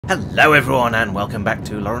Hello everyone and welcome back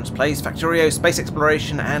to Laurence Plays Factorio, Space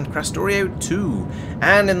Exploration and Krastorio².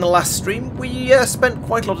 And in the last stream we spent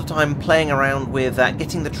quite a lot of time playing around with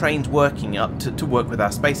getting the trains working up to work with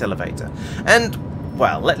our space elevator. And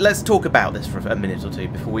well, let's talk about this for a minute or two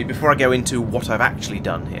before I go into what I've actually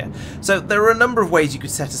done here. So there are a number of ways you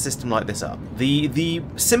could set a system like this up. The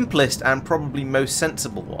simplest and probably most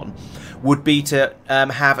sensible one would be to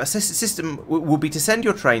have a system, would be to send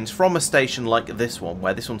your trains from a station like this one,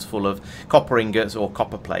 where this one's full of copper ingots or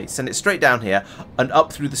copper plates, send it straight down here and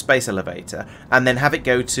up through the space elevator, and then have it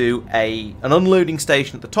go to an unloading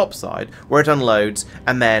station at the top side where it unloads,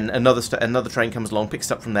 and then another train comes along, picks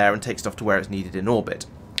it up from there and takes it off to where it's needed in orbit.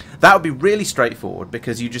 That would be really straightforward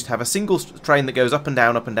because you just have a single train that goes up and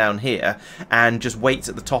down here and just waits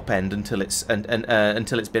at the top end until it's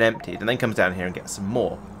until it's been emptied, and then comes down here and gets some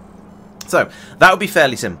more. So that would be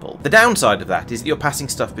fairly simple. The downside of that is that you're passing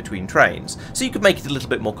stuff between trains, so you could make it a little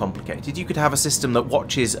bit more complicated. You could have a system that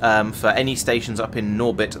watches for any stations up in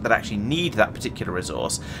orbit that actually need that particular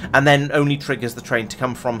resource, and then only triggers the train to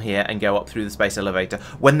come from here and go up through the space elevator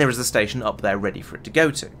when there is a station up there ready for it to go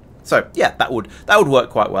to. So yeah, that would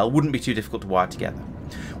work quite well. Wouldn't be too difficult to wire together.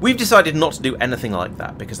 We've decided not to do anything like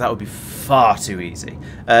that because that would be far too easy.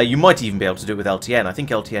 You might even be able to do it with LTN. I think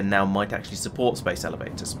LTN now might actually support space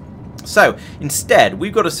elevators. So instead,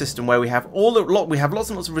 we've got a system where we have lots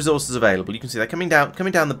and lots of resources available. You can see they're coming down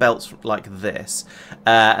the belts like this,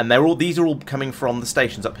 and these are all coming from the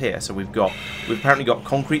stations up here. So we've apparently got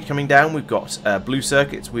concrete coming down. We've got blue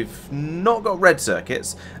circuits. We've not got red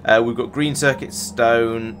circuits. We've got green circuits,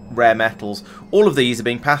 stone, rare metals. All of these are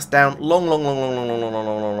being passed down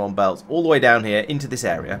long belts all the way down here into this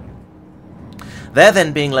area. They're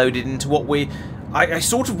then being loaded into what I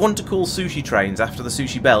sort of want to call sushi trains after the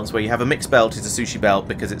sushi belts, where you have a mixed belt is a sushi belt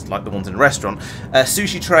because it's like the ones in a restaurant. A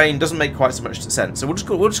sushi train doesn't make quite so much sense, so we'll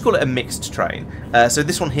just call it a mixed train. So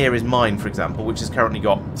this one here is mine, for example, which has currently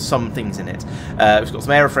got some things in it. It's got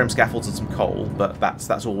some aeroframe scaffolds and some coal, but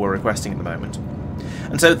that's all we're requesting at the moment.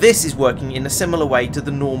 And so this is working in a similar way to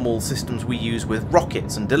the normal systems we use with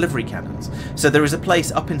rockets and delivery cannons. So there is a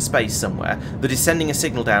place up in space somewhere that is sending a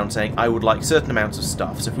signal down saying, I would like certain amounts of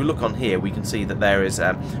stuff. So if we look on here, we can see that there is,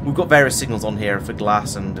 we've got various signals on here for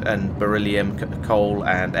glass and beryllium, coal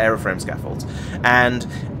and aeroframe scaffolds. And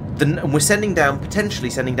we're potentially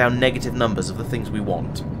sending down negative numbers of the things we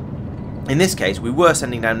want. In this case, we were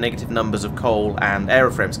sending down negative numbers of coal and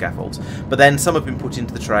aeroframe scaffolds, but then some have been put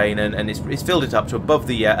into the train and it's filled it up to above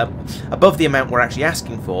the amount we're actually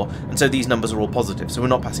asking for, and so these numbers are all positive, so we're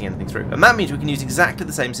not passing anything through. And that means we can use exactly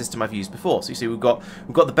the same system I've used before. So you see we've got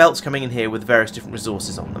the belts coming in here with various different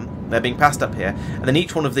resources on them. They're being passed up here, and then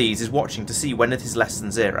each one of these is watching to see when it is less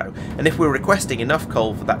than 0. And if we're requesting enough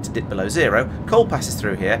coal for that to dip below 0, coal passes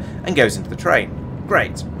through here and goes into the train.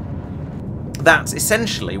 Great. That's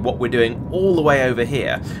essentially what we're doing all the way over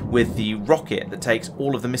here with the rocket that takes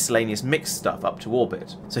all of the miscellaneous mixed stuff up to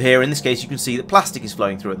orbit. So here in this case you can see that plastic is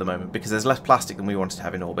flowing through at the moment because there's less plastic than we wanted to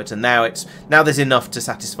have in orbit, and now there's enough to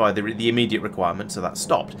satisfy the immediate requirement, so that's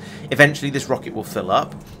stopped. Eventually this rocket will fill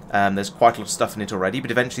up. There's quite a lot of stuff in it already,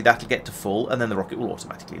 but eventually that'll get to full and then the rocket will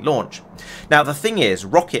automatically launch. Now the thing is,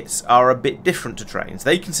 rockets are a bit different to trains.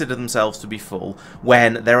 They consider themselves to be full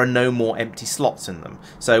when there are no more empty slots in them.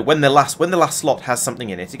 So when the last slot has something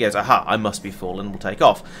in it, it goes, aha, I must be full, and will take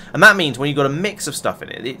off. And that means when you've got a mix of stuff in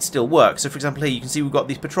it, it still works. So for example here you can see we've got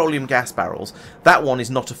these petroleum gas barrels. That one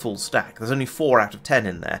is not a full stack. There's only 4 out of 10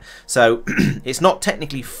 in there. So it's not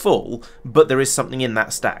technically full, but there is something in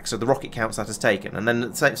that stack. So the rocket counts that as taken. And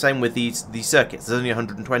then same with these circuits. There's only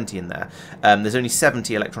 120 in there. There's only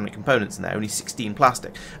 70 electronic components in there, only 16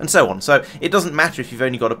 plastic, and so on. So it doesn't matter if you've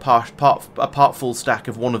only got a part full stack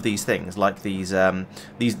of one of these things, like these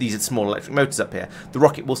small electric motors up here. The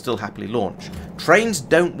rocket will still happily launch. Trains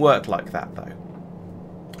don't work like that, though.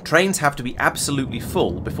 Trains have to be absolutely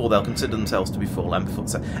full before they'll consider themselves to be full, and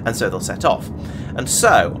so they'll set off. And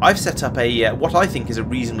so I've set up what I think is a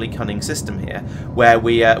reasonably cunning system here, where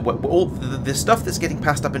all the stuff that's getting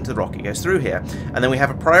passed up into the rocket goes through here, and then we have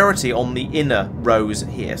a priority on the inner rows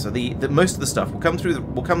here. So the most of the stuff will come through,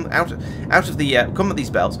 will come out of these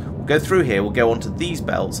belts, will go through here, will go onto these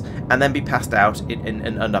belts, and then be passed out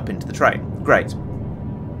and up into the train. Great.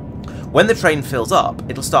 When the train fills up,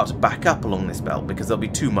 it'll start to back up along this belt because there'll be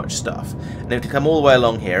too much stuff. And it'll come all the way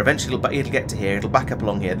along here. Eventually it'll get to here, it'll back up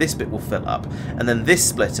along here, this bit will fill up, and then this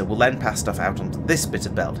splitter will then pass stuff out onto this bit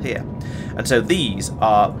of belt here. And so these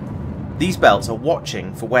belts are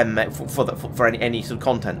watching for any sort of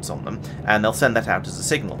contents on them, and they'll send that out as a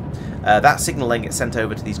signal. That signal then gets sent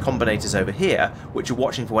over to these combinators over here, which are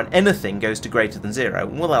watching for when anything goes to greater than 0,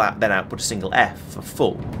 and will then output a single F for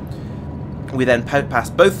full. we then pass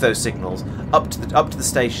both those signals up to the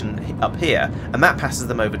station up here, and that passes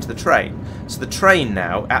them over to the train. So the train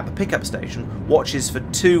now at the pickup station watches for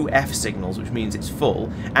 2 F signals, which means it's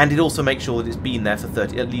full, and it also makes sure that it's been there for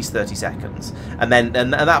at least 30 seconds. And then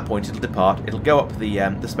at that point it'll depart. It'll go up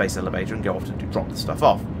the space elevator and go off to drop the stuff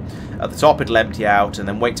off. At the top it'll empty out and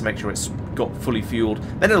then wait to make sure it's got fully fueled.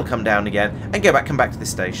 Then it'll come down again and come back to this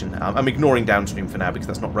station. I'm ignoring downstream for now because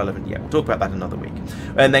that's not relevant yet. We'll talk about that another week.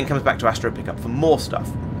 And then comes back to Astro Pickup for more stuff.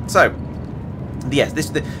 So yes,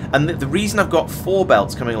 the reason I've got 4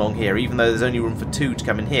 belts coming along here, even though there's only room for 2 to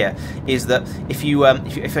come in here, is that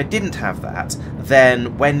if I didn't have that,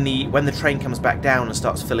 then when the train comes back down and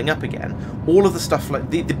starts filling up again, all of the stuff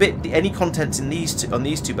like any contents in on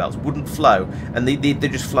these 2 belts wouldn't flow, and they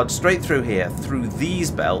just flood straight through here, through these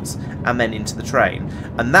belts, and then into the train,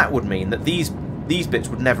 and that would mean that these bits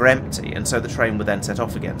would never empty, and so the train would then set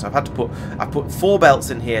off again. So I've put 4 belts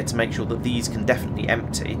in here to make sure that these can definitely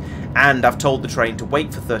empty, and I've told the train to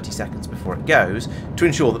wait for 30 seconds before it goes to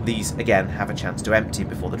ensure that these again have a chance to empty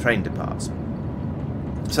before the train departs.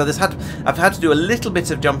 So I've had to do a little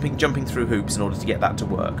bit of jumping through hoops in order to get that to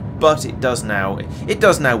work, but it does now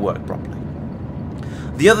work properly.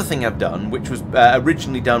 The other thing I've done, which was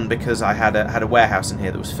originally done because I had a warehouse in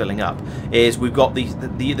here that was filling up, is we've got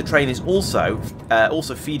the train is also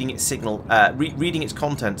feeding its signal, reading its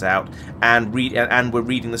contents out, and we're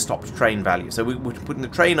reading the stopped train value. So we're putting the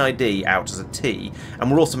train ID out as a T, and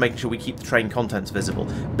we're also making sure we keep the train contents visible,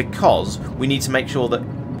 because we need to make sure that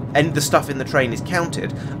the stuff in the train is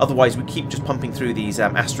counted. Otherwise we keep just pumping through these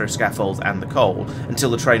astro scaffolds and the coal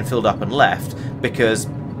until the train filled up and left, because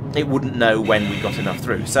it wouldn't know when we got enough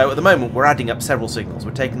through. So at the moment we're adding up several signals.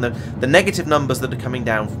 We're taking the negative numbers that are coming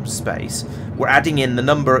down from space, we're adding in the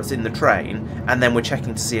number that's in the train, and then we're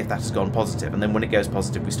checking to see if that has gone positive, and then when it goes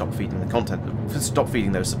positive we stop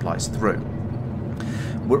feeding those supplies through.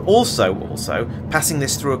 We're also passing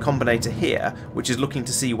this through a combinator here, which is looking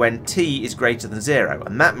to see when T is greater than 0,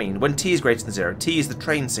 and that means when T is greater than 0, T is the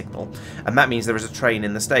train signal, and that means there is a train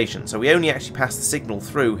in the station. So we only actually pass the signal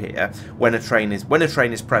through here when a train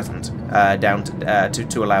is present down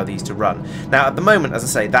to allow these to run. Now at the moment, as I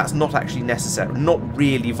say, that's not actually necessary, not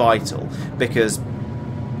really vital, because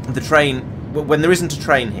the train, when there isn't a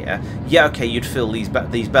train here, yeah, okay, you'd fill these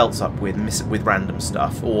belts up with random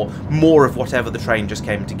stuff, or more of whatever the train just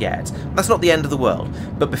came to get. That's not the end of the world.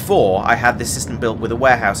 But before, I had this system built with a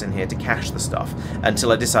warehouse in here to cache the stuff,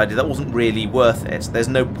 until I decided that wasn't really worth it. There's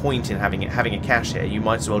no point in having a cache here. You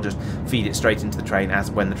might as well just feed it straight into the train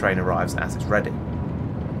when the train arrives, as it's ready.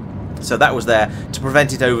 So that was there to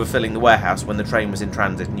prevent it overfilling the warehouse when the train was in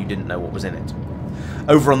transit and you didn't know what was in it.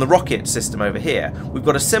 Over on the rocket system over here, we've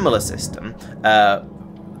got a similar system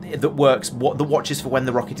that watches for when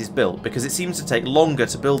the rocket is built, because it seems to take longer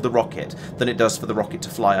to build the rocket than it does for the rocket to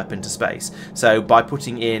fly up into space. So by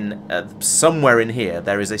putting in somewhere in here,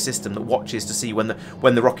 there is a system that watches to see when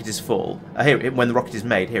the rocket is full. When the rocket is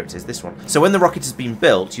made, here it is, this one. So when the rocket has been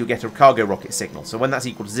built, you'll get a cargo rocket signal. So when that's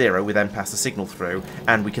equal to 0, we then pass the signal through,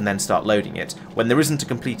 and we can then start loading it. When there isn't a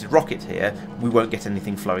completed rocket here, we won't get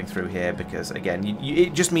anything flowing through here, because again,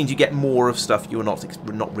 it just means you get more of stuff you're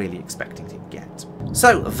not really expecting to get.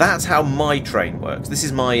 So that's how my train works. This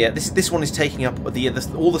is my this one is taking up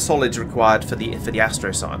all the solids required for the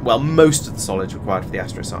astroscience. Well, most of the solids required for the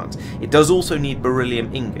astroscience. It does also need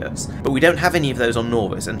beryllium ingots, but we don't have any of those on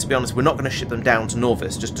Norvis. And to be honest, we're not going to ship them down to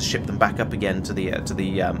Norvis just to ship them back up again to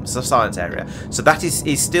the science area. So that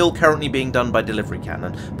is still currently being done by delivery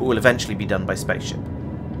cannon, but will eventually be done by spaceship.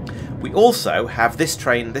 We also have this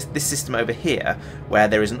train, this system over here, where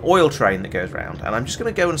there is an oil train that goes around, and I'm just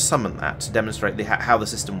going to go and summon that to demonstrate how the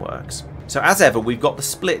system works. So as ever, we've got the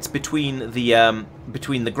split between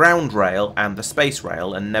the ground rail and the space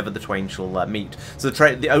rail, and never the twain shall meet. So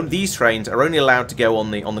these trains are only allowed to go on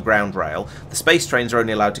the ground rail. The space trains are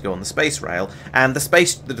only allowed to go on the space rail, and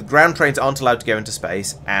the ground trains aren't allowed to go into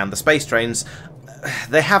space, and the space trains,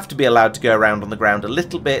 they have to be allowed to go around on the ground a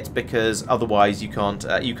little bit, because otherwise you can't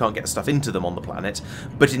get stuff into them on the planet.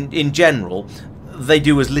 But in general, they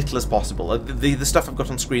do as little as possible. The stuff I've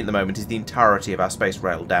got on screen at the moment is the entirety of our space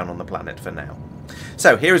rail down on the planet for now.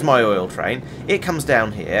 So here is my oil train. It comes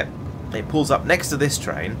down here, it pulls up next to this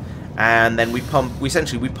train, and then we pump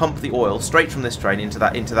the oil straight from this train into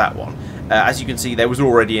that one. As you can see, there was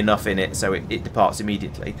already enough in it, so it departs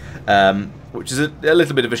immediately, which is a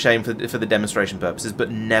little bit of a shame for the demonstration purposes, but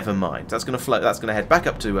never mind. That's going to float. That's going to head back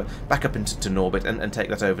up into Norbit and take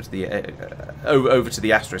that over to the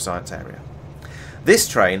astroscience area. This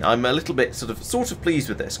train, I'm a little bit sort of pleased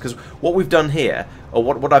with this, because what we've done here, or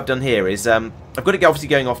what I've done here is I've got it obviously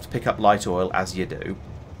going off to pick up light oil, as you do.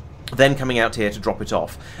 then coming out here to drop it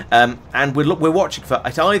off. And we're watching for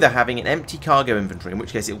it either having an empty cargo inventory, in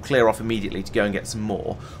which case it will clear off immediately to go and get some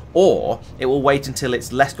more, or it will wait until it's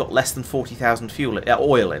got less than 40,000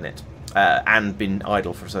 oil in it. And been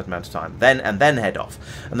idle for a certain amount of time, and then head off.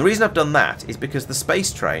 And the reason I've done that is because the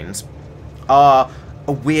space trains are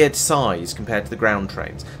a weird size compared to the ground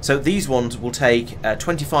trains. So these ones will take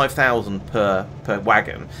 25,000 per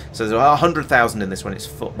wagon. So there's 100,000 in this when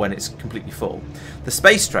it's completely full. The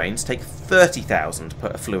space trains take 30,000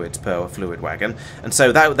 per fluid wagon, and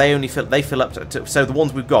so that they fill up to, so the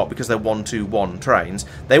ones we've got, because they're 1-2-1 trains,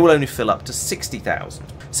 they will only fill up to 60,000.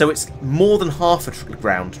 So it's more than half a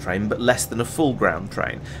ground train, but less than a full ground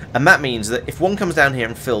train. And that means that if one comes down here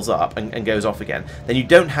and fills up and goes off again, then you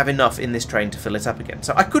don't have enough in this train to fill it up again.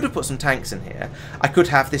 So I could have put some tanks in here. I could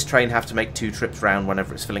have this train have to make 2 trips round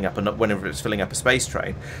whenever it's filling up a space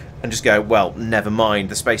train, and just go, well, never mind,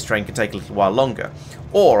 the space train can take a little while longer.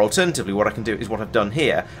 Or alternatively, what I can do is what I've done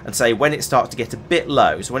here, and say when it starts to get a bit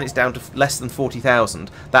low, so when it's down to less than 40,000,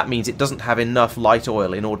 that means it doesn't have enough light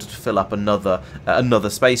oil in order to fill up another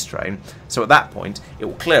space train. So at that point, it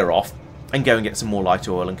will clear off and go and get some more light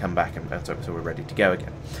oil and come back, and so we're ready to go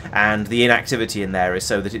again. And the inactivity in there is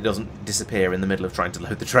so that it doesn't disappear in the middle of trying to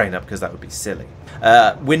load the train up, because that would be silly.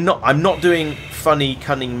 I'm not doing funny,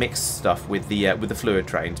 cunning mixed stuff with the fluid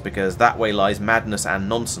trains, because that way lies madness and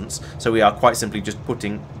nonsense. So we are quite simply just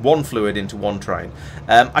putting one fluid into one train.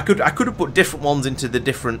 I could have put different ones into the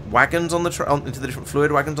different wagons on the into the different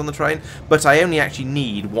fluid wagons on the train, but I only actually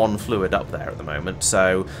need one fluid up there at the moment,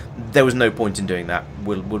 so there was no point in doing that.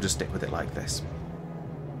 We'll just stick with it like this.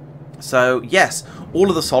 So yes, all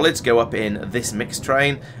of the solids go up in this mixed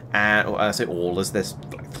train, and I say all, as there's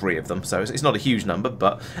like 3 of them, so it's not a huge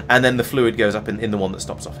number, and then the fluid goes up in the one that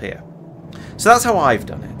stops off here. So that's how I've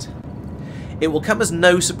done it. It will come as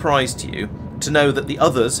no surprise to you to know that the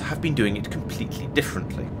others have been doing it completely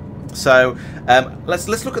differently. So let's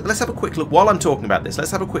have a quick look while I'm talking about this.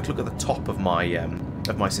 Let's have a quick look at the top of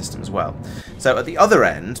my system as well. So at the other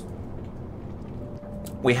end,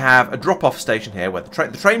 we have a drop-off station here where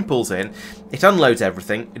the train pulls in, it unloads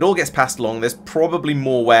everything, it all gets passed along. There's probably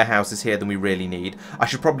more warehouses here than we really need. I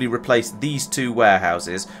should probably replace these 2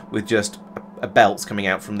 warehouses with just belts coming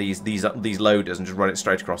out from these loaders and just run it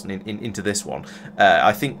straight across and into this one.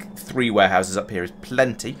 I think 3 warehouses up here is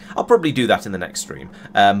plenty. I'll probably do that in the next stream.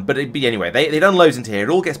 But anyway, it unloads into here,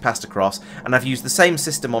 it all gets passed across, and I've used the same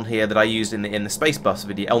system on here that I used in the space bus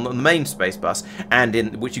video, on the main space bus,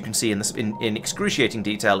 and which you can see in excruciating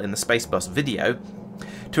detail in the space bus video,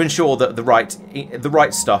 to ensure that the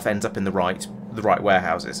right stuff ends up in the right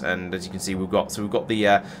warehouses. And as you can see, we've got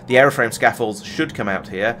the aeroframe scaffolds should come out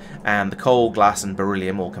here, and the coal, glass, and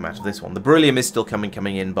beryllium all come out of this one. The beryllium is still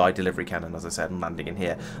coming in by delivery cannon, as I said, and landing in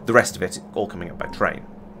here. The rest of it all coming up by train.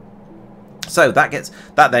 So that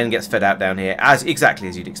then gets fed out down here exactly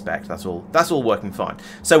as you'd expect. That's all working fine.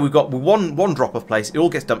 So we've got one drop-off place. It all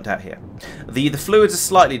gets dumped out here. The fluids are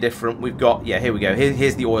slightly different. We've got, yeah, here we go.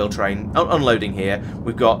 Here's the oil train unloading here.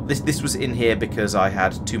 We've got this was in here because I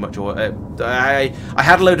had too much oil. I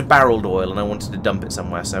had a load of barreled oil and I wanted to dump it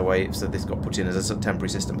somewhere, so this got put in as a temporary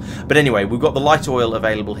system. But anyway, we've got the light oil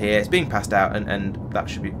available here. It's being passed out, and that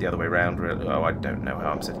should be the other way around. Oh, I don't know how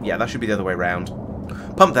I'm saying. Yeah, that should be the other way around.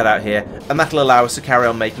 Pump that out here, and that'll allow us to carry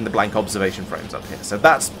on making the blank observation frames up here. So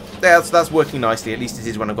that's working nicely. At least it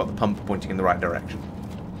is when I've got the pump pointing in the right direction.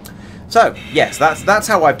 So yes, that's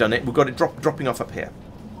how I've done it. We've got it dropping off up here.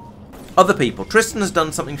 Other people, Tristan has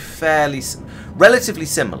done something relatively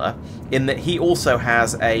similar in that he also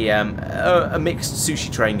has a mixed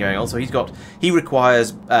sushi train going on. So he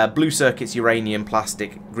requires blue circuits, uranium,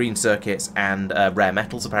 plastic, green circuits, and rare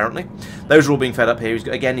metals apparently. Those are all being fed up here.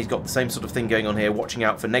 He's got the same sort of thing going on here, watching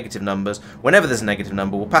out for negative numbers. Whenever there's a negative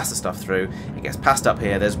number, we'll pass the stuff through. It gets passed up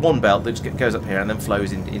here. There's one belt that just goes up here and then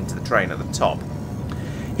flows into the train at the top.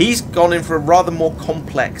 He's gone in for a rather more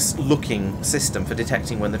complex looking system for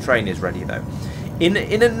detecting when the train is ready though. In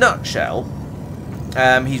a nutshell,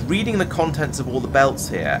 he's reading the contents of all the belts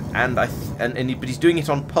here, but he's doing it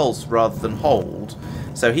on pulse rather than hold.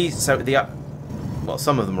 So well,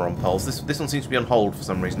 some of them are on pulse. This one seems to be on hold for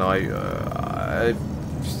some reason. I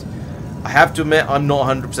have to admit I'm not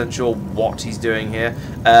 100% sure what he's doing here,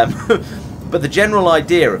 but the general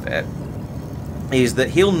idea of it is that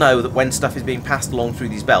he'll know that when stuff is being passed along through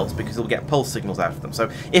these belts, because he'll get pulse signals out of them.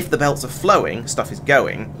 So if the belts are flowing, stuff is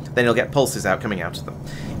going, then he'll get pulses coming out of them.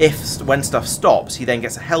 When stuff stops, he then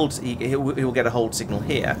gets he'll get a hold signal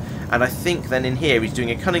here. And I think then in here he's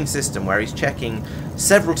doing a cunning system where he's checking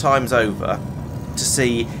several times over to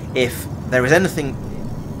see if there is anything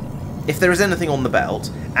if there is anything on the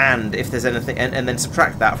belt, and if there's anything, and then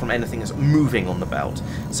subtract that from anything that's moving on the belt.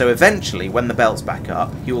 So eventually, when the belt's back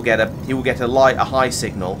up, he will get a high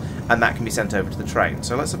signal, and that can be sent over to the train.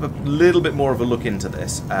 So let's have a little bit more of a look into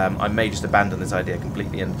this. I may just abandon this idea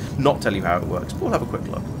completely and not tell you how it works, but we'll have a quick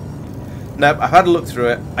look. No, I've had a look through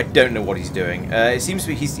it. I don't know what he's doing. It seems to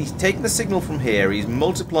be he's taking the signal from here. He's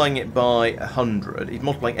multiplying it by 100. He's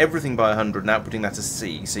multiplying everything by 100 and outputting that as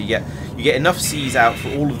C. So you get enough C's out for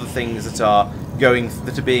all of the things that are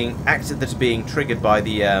being triggered by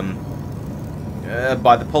the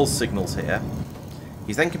pulse signals here.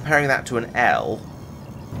 He's then comparing that to an L.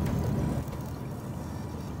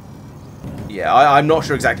 Yeah, I'm not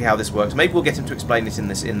sure exactly how this works. Maybe we'll get him to explain it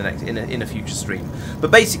in a future stream.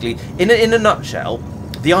 But basically, in a nutshell,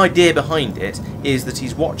 the idea behind it is that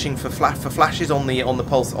he's watching for flashes on the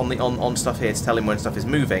pulse on stuff here to tell him when stuff is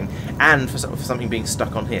moving, and for something being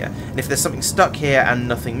stuck on here. And if there's something stuck here and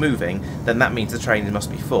nothing moving, then that means the train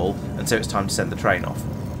must be full, and so it's time to send the train off.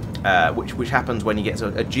 Which happens when he gets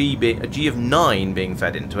a G of 9 being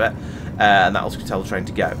fed into it, and that'll tell the train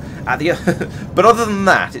to go. But other than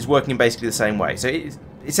that, it's working basically the same way. So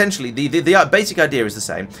essentially, the basic idea is the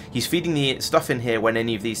same. He's feeding the stuff in here when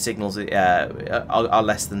any of these signals are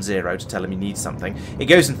less than 0 to tell him he needs something. It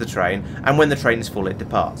goes into the train, and when the train is full, it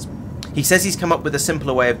departs. He says he's come up with a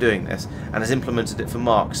simpler way of doing this, and has implemented it for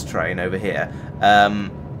Marc's train over here.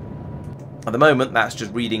 At the moment, that's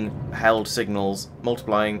just reading held signals,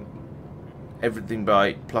 multiplying everything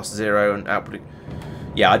by +0 and outputting.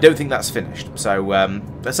 Yeah, I don't think that's finished. So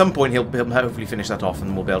at some point he'll hopefully finish that off,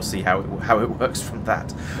 and we'll be able to see how it works from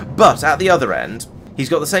that. But at the other end, he's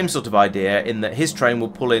got the same sort of idea in that his train will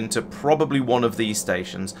pull into probably one of these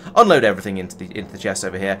stations, unload everything into the chest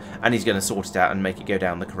over here, and he's going to sort it out and make it go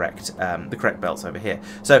down the correct belts over here.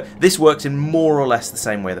 So this works in more or less the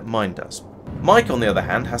same way that mine does. Mike, on the other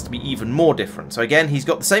hand, has to be even more different. So again, he's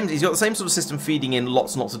got the same sort of system feeding in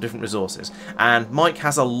lots and lots of different resources. And Mike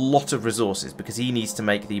has a lot of resources because he needs to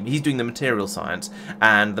make he's doing the material science,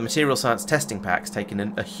 and the material science testing pack's taken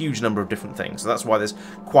in a huge number of different things. So that's why there's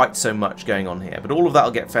quite so much going on here. But all of that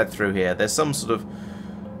will get fed through here. There's some sort of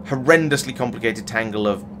horrendously complicated tangle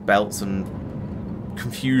of belts and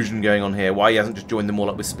confusion going on here. Why he hasn't just joined them all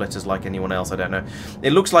up with splitters like anyone else, I don't know.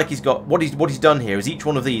 It looks like he's got what he's done here is each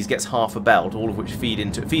one of these gets half a belt, all of which feed.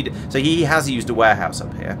 So he has used a warehouse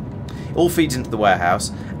up here. It all feeds into the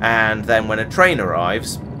warehouse, and then when a train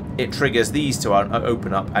arrives, it triggers these to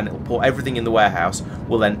open up, and it'll pour everything in the warehouse.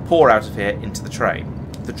 Will then pour out of here into the train.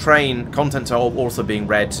 The train contents are also being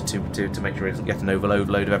read to make sure it doesn't get an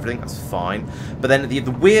overload of everything. That's fine. But then the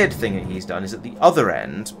weird thing that he's done is at the other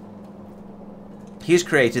end, he has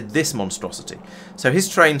created this monstrosity. So his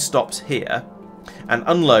train stops here and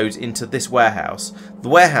unloads into this warehouse. The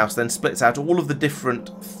warehouse then splits out all of the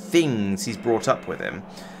different things he's brought up with him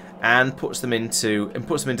and puts them into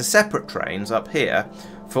separate trains up here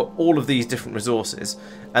for all of these different resources.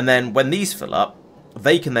 And then when these fill up,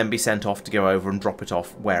 they can then be sent off to go over and drop it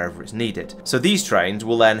off wherever it's needed. So these trains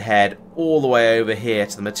will then head all the way over here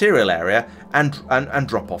to the material area and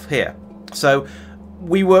drop off here. So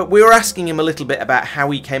we were asking him a little bit about how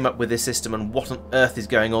he came up with this system and what on earth is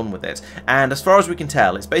going on with it. And as far as we can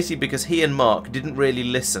tell, it's basically because he and Marc didn't really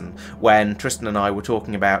listen when Tristan and I were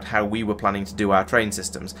talking about how we were planning to do our train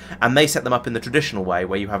systems. And they set them up in the traditional way,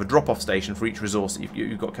 where you have a drop-off station for each resource that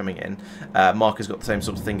you've got coming in. Marc has got the same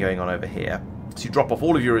sort of thing going on over here. So you drop off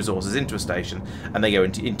all of your resources into a station, and they go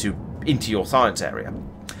into your science area.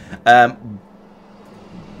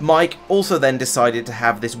 Mike also then decided to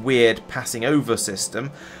have this weird passing over system.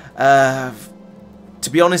 To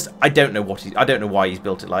be honest, I don't know why he's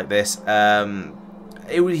built it like this.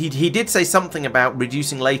 He did say something about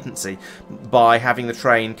reducing latency by having the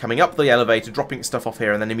train coming up the elevator, dropping stuff off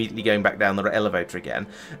here, and then immediately going back down the elevator again,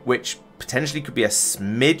 which potentially could be a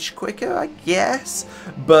smidge quicker, I guess,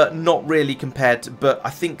 but not really compared to... But I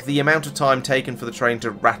think the amount of time taken for the train to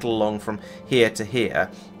rattle along from here to here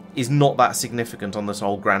is not that significant on this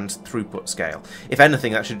whole grand throughput scale. If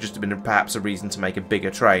anything, that should just have been perhaps a reason to make a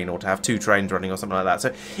bigger train, or to have 2 trains running or something like that.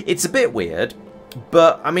 So it's a bit weird,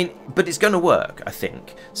 but I mean, but it's going to work, I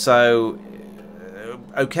think. So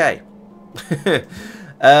okay.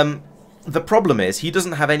 The problem is he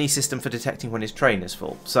doesn't have any system for detecting when his train is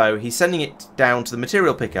full. So he's sending it down to the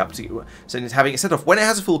material pickup. So he's having it set off when it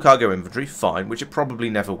has a full cargo inventory, fine, which it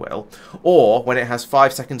probably never will. Or when it has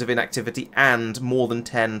 5 seconds of inactivity and more than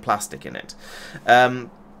 10 plastic in it.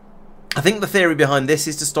 I think the theory behind this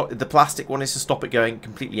is to stop the plastic one is to stop it going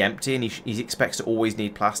completely empty, and he expects to always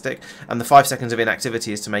need plastic. And the 5 seconds of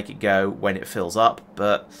inactivity is to make it go when it fills up.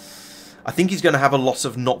 But I think he's going to have a lot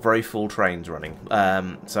of not very full trains running.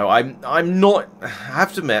 So I'm not. I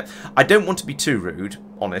have to admit, I don't want to be too rude,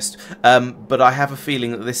 honest. But I have a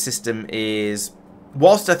feeling that this system is,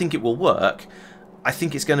 whilst I think it will work, I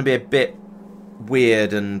think it's going to be a bit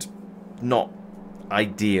weird and not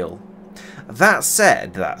ideal. That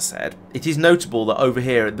said, it is notable that over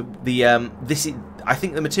here, I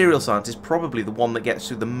think the material science is probably the one that gets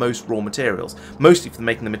through the most raw materials, mostly for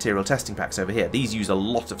making the material testing packs over here. These use a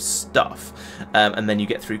lot of stuff, and then you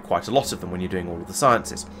get through quite a lot of them when you're doing all of the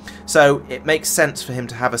sciences. So it makes sense for him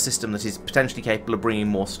to have a system that is potentially capable of bringing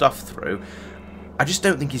more stuff through. I just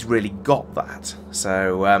don't think he's really got that.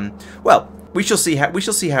 So, well, we shall see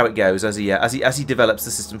how it goes as he develops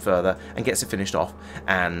the system further and gets it finished off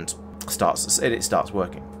and it starts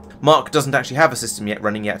working. Marc doesn't actually have a system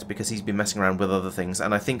running yet because he's been messing around with other things,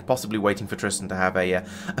 and I think possibly waiting for Tristan to have a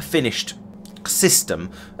finished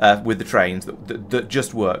system with the trains that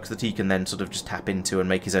just works, that he can then sort of just tap into and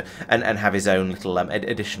make his own and have his own little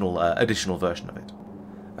additional version of it.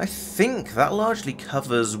 I think that largely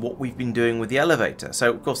covers what we've been doing with the elevator. So,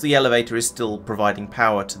 of course, the elevator is still providing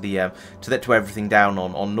power to everything down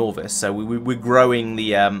on Norvis. So we're growing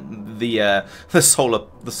the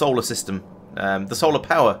solar system, the solar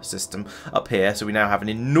power system up here. So we now have an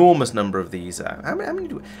enormous number of these. How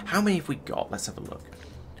many have we got? Let's have a look.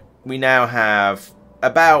 We now have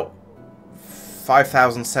about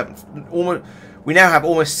 5,007. We now have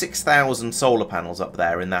almost 6,000 solar panels up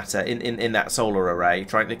there in that in that solar array,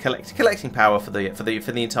 trying to collecting power for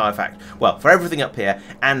the entire for everything up here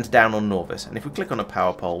and down on Norvis. And if we click on a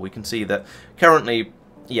power pole, we can see that currently,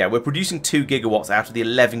 yeah, we're producing 2 gigawatts out of the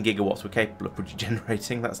 11 gigawatts we're capable of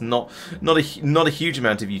generating. That's not a huge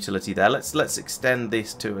amount of utility there. Let's extend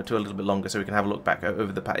this to a little bit longer so we can have a look back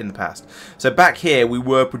over in the past. So back here we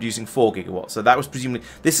were producing 4 gigawatts. So that was presumably,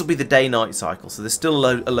 this will be the day-night cycle. So there's still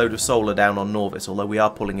a load of solar down on Norvis, although we are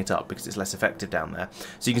pulling it up because it's less effective down there.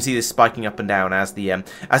 So you can see this spiking up and down as the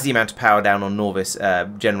amount of power down on Norvis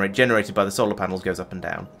generated by the solar panels goes up and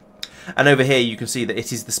down. And over here you can see that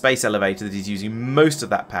it is the space elevator that is using most of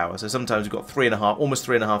that power. So sometimes we've got almost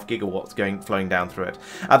 3.5 gigawatts flowing down through it.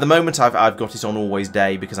 At the moment I've got it on always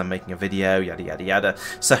day because I'm making a video, yada yada yada.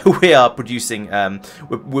 So we are producing,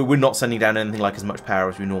 we're not sending down anything like as much power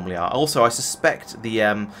as we normally are. Also, I suspect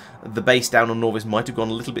the base down on Norvis might have gone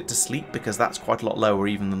a little bit to sleep because that's quite a lot lower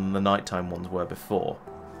even than the nighttime ones were before.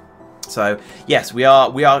 So yes, we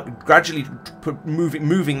are gradually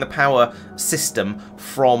moving the power system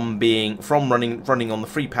from running on the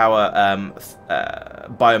free power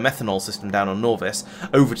biomethanol system down on Norvis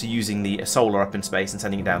over to using the solar up in space and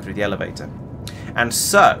sending it down through the elevator. And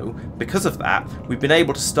so, because of that, we've been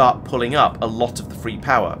able to start pulling up a lot of the free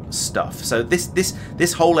power stuff. So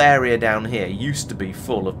this whole area down here used to be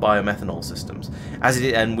full of biomethanol systems,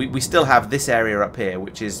 and we still have this area up here,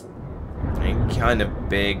 which is kind of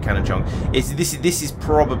big, kind of chunk. This is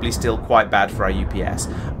probably still quite bad for our UPS,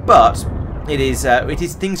 but it is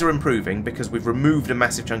things are improving because we've removed a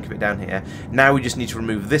massive chunk of it down here. Now we just need to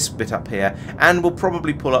remove this bit up here, and we'll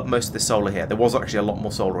probably pull up most of the solar here. There was actually a lot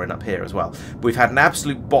more solar in up here as well. We've had an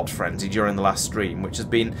absolute bot frenzy during the last stream, which has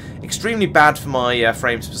been extremely bad for my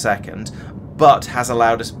frames per second, but has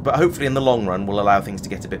allowed us, but hopefully in the long run will allow things to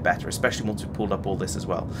get a bit better, especially once we've pulled up all this as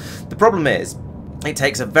well. The problem is, it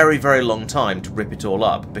takes a very, very long time to rip it all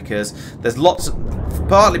up because there's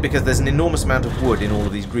partly because there's an enormous amount of wood in all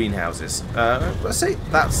of these greenhouses.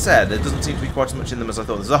 That said, there doesn't seem to be quite as much in them as I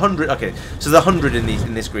thought. There's 100. Okay, so there's 100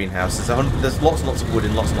 in this greenhouse. There's lots and lots of wood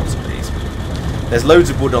in lots and lots of these. There's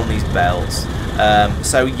loads of wood on these belts.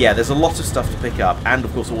 So yeah, there's a lot of stuff to pick up, and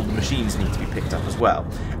of course all the machines need to be picked up as well.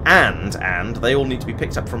 And they all need to be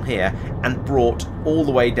picked up from here and brought all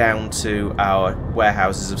the way down to our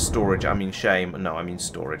warehouses of storage. I mean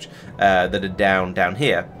storage that are down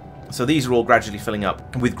here. So these are all gradually filling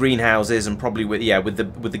up with greenhouses and probably with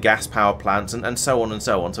the gas power plants and so on and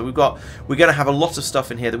so on. So we're going to have a lot of stuff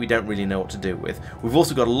in here that we don't really know what to do with. We've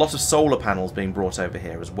also got a lot of solar panels being brought over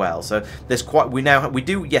here as well. So there's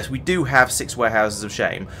we do have 6 warehouses of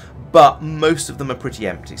shame, but most of them are pretty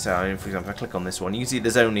empty. So I mean, for example, if I click on this one, you can see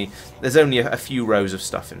there's only a few rows of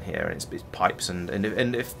stuff in here, and it's pipes and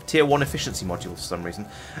if tier 1 efficiency modules for some reason.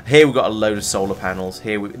 Here we've got a load of solar panels.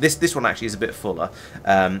 Here this one actually is a bit fuller.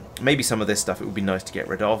 Maybe some of this stuff it would be nice to get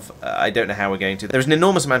rid of. I don't know how we're going to. There's an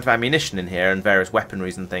enormous amount of ammunition in here and various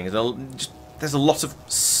weaponries and things. There's a lot of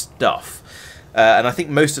stuff. And I think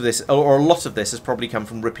most of this, or a lot of this, has probably come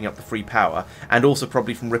from ripping up the free power, and also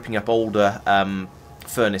probably from ripping up older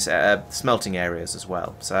furnace smelting areas as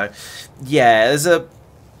well. So yeah, there's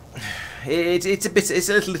it's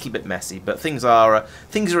a little bit messy, but things are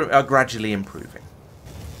gradually improving.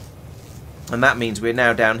 and that means we're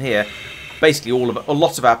now down here. Basically, a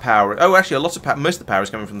lot of our power. Oh, actually, most of the power is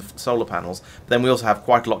coming from the solar panels. But then we also have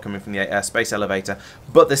quite a lot coming from the space elevator.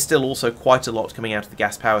 But there's still also quite a lot coming out of the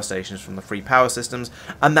gas power stations from the free power systems,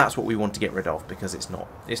 and that's what we want to get rid of because it's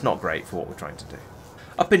not great for what we're trying to do.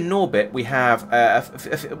 Up in Norbit, we have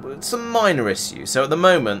some minor issues. So at the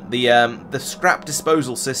moment, the scrap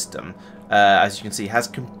disposal system, as you can see, has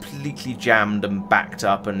completely jammed and backed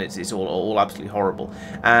up, and it's all absolutely horrible.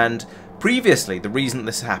 And previously, the reason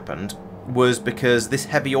this happened was because this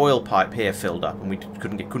heavy oil pipe here filled up and we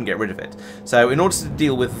couldn't get rid of it. So in order to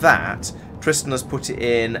deal with that, Tristan has put it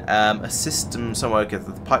in a system somewhere, because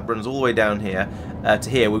the pipe runs all the way down here to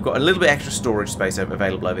here. We've got a little bit extra storage space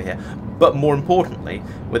available over here, but more importantly,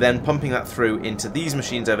 we're then pumping that through into these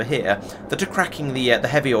machines over here that are cracking the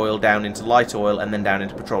heavy oil down into light oil and then down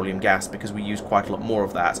into petroleum gas, because we use quite a lot more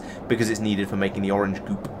of that because it's needed for making the orange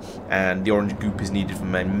goop, and the orange goop is needed for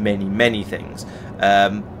many things.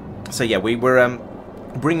 So yeah, we're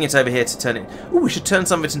bringing it over here to turn it. Oh, we should turn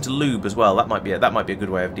some of it into lube as well. That might be a good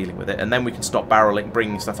way of dealing with it, and then we can stop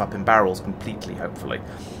bringing stuff up in barrels completely, hopefully.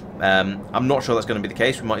 I'm not sure that's going to be the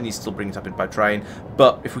case. We might need to still bring it up in by train,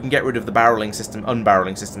 but if we can get rid of the unbarreling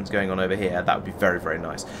systems going on over here, that would be very, very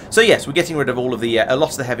nice. So yes, we're getting rid of all of the a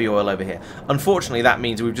lot of the heavy oil over here. Unfortunately, that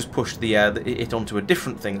means we've just pushed it onto a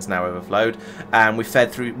different thing that's now overflowed, and we've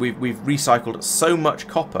recycled so much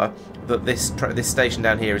copper that this station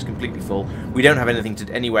down here is completely full. We don't have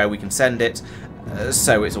anywhere we can send it,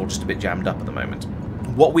 so it's all just a bit jammed up at the moment.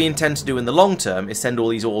 What we intend to do in the long term is send all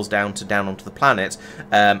these ores down onto the planet,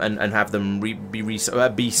 and have them be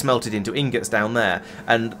smelted into ingots down there,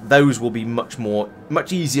 and those will be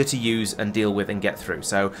much easier to use and deal with and get through.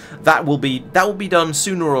 So that will be done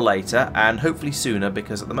sooner or later, and hopefully sooner,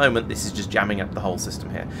 because at the moment this is just jamming up the whole system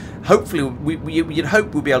here. Hopefully you'd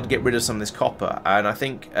hope we'll be able to get rid of some of this copper, and I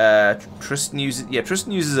think Tristan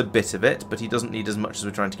uses a bit of it, but he doesn't need as much as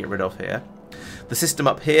we're trying to get rid of here. The system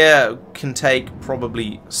up here can take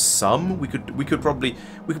probably some. We could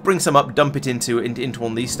bring some up, dump it into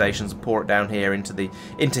one of these stations, and pour it down here into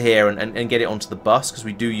here and get it onto the bus, because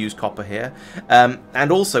we do use copper here.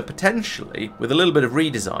 And also potentially with a little bit of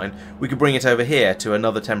redesign, we could bring it over here to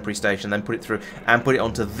another temporary station, then put it through and put it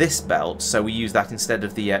onto this belt, so we use that instead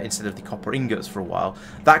of the copper ingots for a while.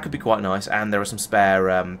 That could be quite nice, and there are some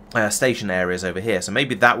spare station areas over here, so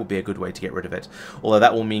maybe that would be a good way to get rid of it. Although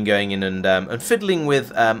that will mean going in and fiddling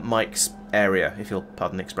with Mike's area, if you'll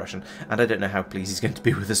pardon the expression, and I don't know how pleased he's going to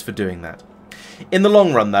be with us for doing that. In the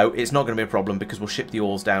long run, though, it's not going to be a problem, because we'll ship the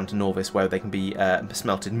ores down to Norvis, where they can be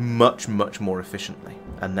smelted much more efficiently,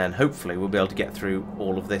 and then hopefully we'll be able to get through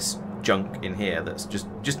all of this junk in here that's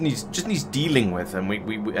just needs dealing with, and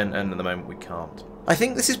and at the moment we can't. I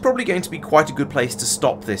think this is probably going to be quite a good place to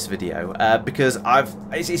stop this video, because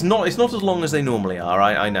it's not as long as they normally are,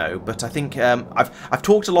 I know, but I think I've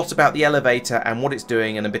talked a lot about the elevator and what it's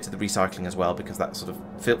doing, and a bit of the recycling as well, because that sort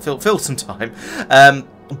of filled some time.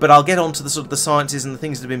 But I'll get on to the sciences and the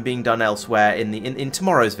things that have been being done elsewhere in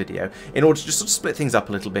tomorrow's video, in order to just sort of split things up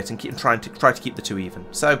a little bit and try to keep the two even.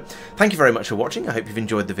 So thank you very much for watching. I hope you've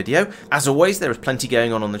enjoyed the video. As always, there is plenty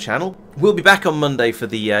going on the channel. We'll be back on Monday for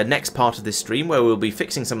the next part of this stream, where we'll be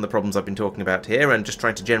fixing some of the problems I've been talking about here, and just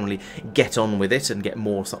trying to generally get on with it and get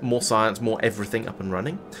more science, more everything up and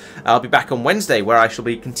running. I'll be back on Wednesday, where I shall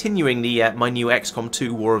be continuing my new XCOM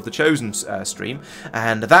 2 War of the Chosen stream,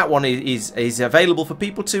 and that one is available for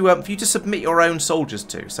people for you to submit your own soldiers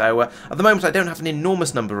to. So at the moment I don't have an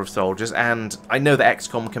enormous number of soldiers, and I know that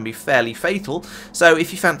XCOM can be fairly fatal. So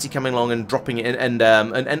if you fancy coming along and dropping it in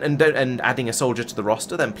and adding a soldier to the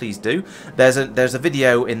roster, then please do. There's a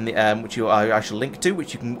video in the which I shall link to,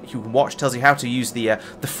 which you can watch. Tells you how to use the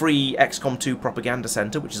free XCOM 2 propaganda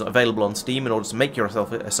center, which is available on Steam, in order to make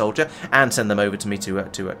yourself a soldier and send them over to me to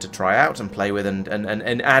try out and play with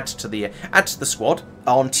and add to the squad.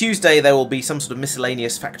 On Tuesday there will be some sort of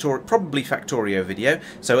miscellaneous probably Factorio video.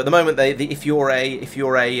 So at the moment, if you're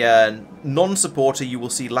a non-supporter, you will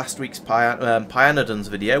see last week's Pyanodons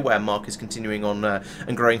video, where Marc is continuing on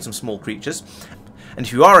and growing some small creatures. And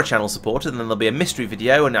if you are a channel supporter, then there'll be a mystery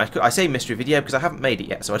video, and I say mystery video because I haven't made it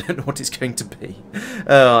yet, so I don't know what it's going to be.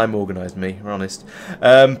 I'm organised, me, honest.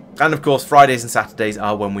 And of course, Fridays and Saturdays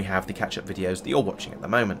are when we have the catch-up videos that you're watching at the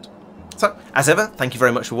moment. So, as ever, thank you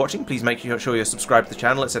very much for watching. Please make sure you're subscribed to the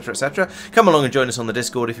channel, etc, etc. Come along and join us on the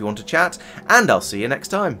Discord if you want to chat, and I'll see you next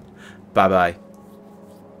time. Bye-bye.